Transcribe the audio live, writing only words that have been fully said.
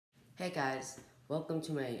Hey guys, welcome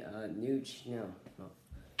to my new channel.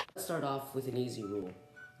 Let's start off with an easy rule.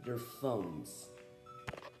 Your phones.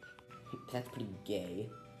 That's pretty gay.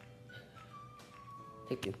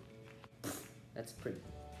 Take two. That's pretty.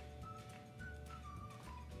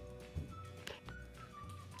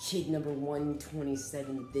 Kid number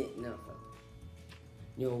 127 did nothing.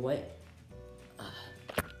 You know what?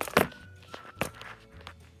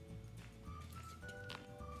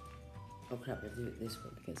 Oh crap, I have to do it this way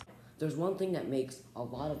because there's one thing that makes a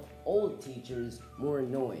lot of old teachers more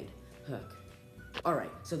annoyed. Heck. Alright,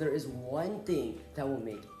 so there is one thing that will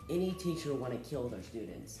make any teacher want to kill their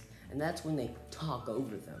students, and that's when they talk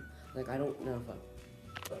over them. Like, I don't know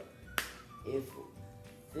if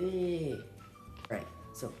they... Alright,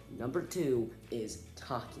 so number 2 is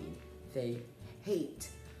talking. They hate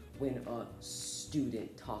when a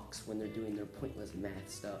student talks when they're doing their pointless math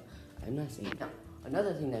stuff. I'm not saying that.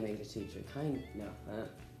 Another thing that makes a teacher kind of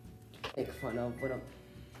make fun of, but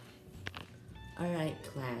Alright,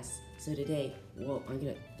 class. So today, well, I'm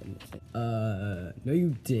gonna. No,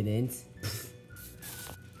 you didn't.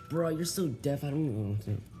 Bro, you're so deaf. I don't know.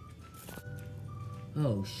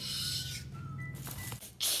 Oh,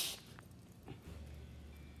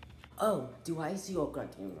 Oh, do I see your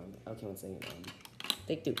correct? Okay, one second.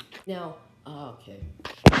 Take two. Now, okay.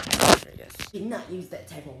 I guess. Do not use that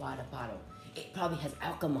type of water bottle. It probably has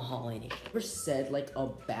alcohol in it. Ever said like a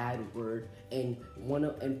bad word and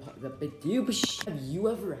have you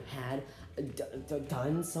ever had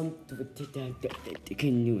done some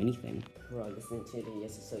couldn't do anything? Bro, listening to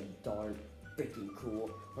this is so darn freaking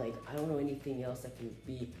cool. Like, I don't know anything else that can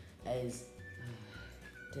be as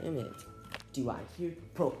damn it. Do I hear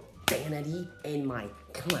profanity in my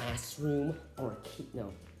classroom or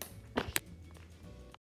no?